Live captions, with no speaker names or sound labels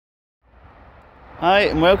Hi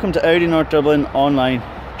and welcome to Audi North Dublin online.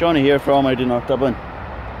 Johnny here from Audi North Dublin.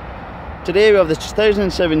 Today we have the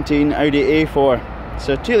 2017 Audi A4. It's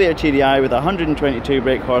a 2 litre TDI with 122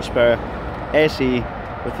 brake horsepower SE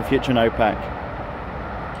with the Future Now pack.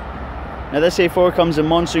 Now this A4 comes in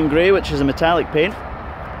Monsoon Grey, which is a metallic paint.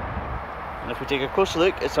 And if we take a closer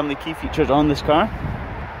look at some of the key features on this car,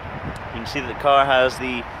 you can see that the car has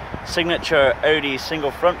the signature Audi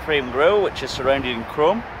single front frame grille, which is surrounded in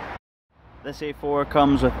chrome. This A4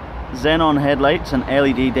 comes with xenon headlights and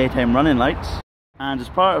LED daytime running lights. And as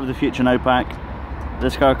part of the Future Now pack,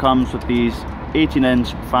 this car comes with these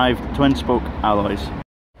 18-inch 5 twin-spoke alloys.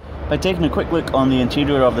 By taking a quick look on the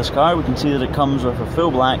interior of this car, we can see that it comes with a full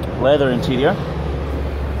black leather interior.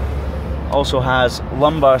 Also has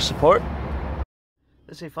lumbar support.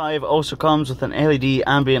 This A5 also comes with an LED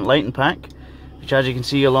ambient lighting pack, which, as you can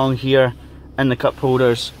see along here in the cup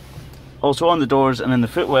holders, also on the doors and in the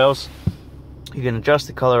footwells, you can adjust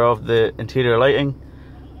the colour of the interior lighting.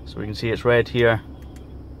 So we can see it's red here,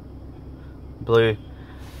 blue,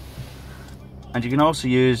 and you can also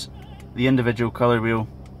use the individual colour wheel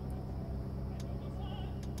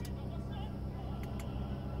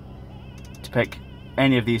to pick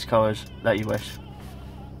any of these colours that you wish.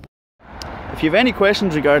 If you have any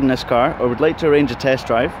questions regarding this car or would like to arrange a test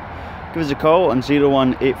drive, give us a call on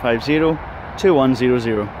 01850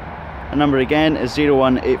 2100. The number again is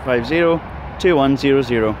 01850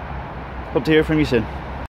 2100. Hope to hear from you soon.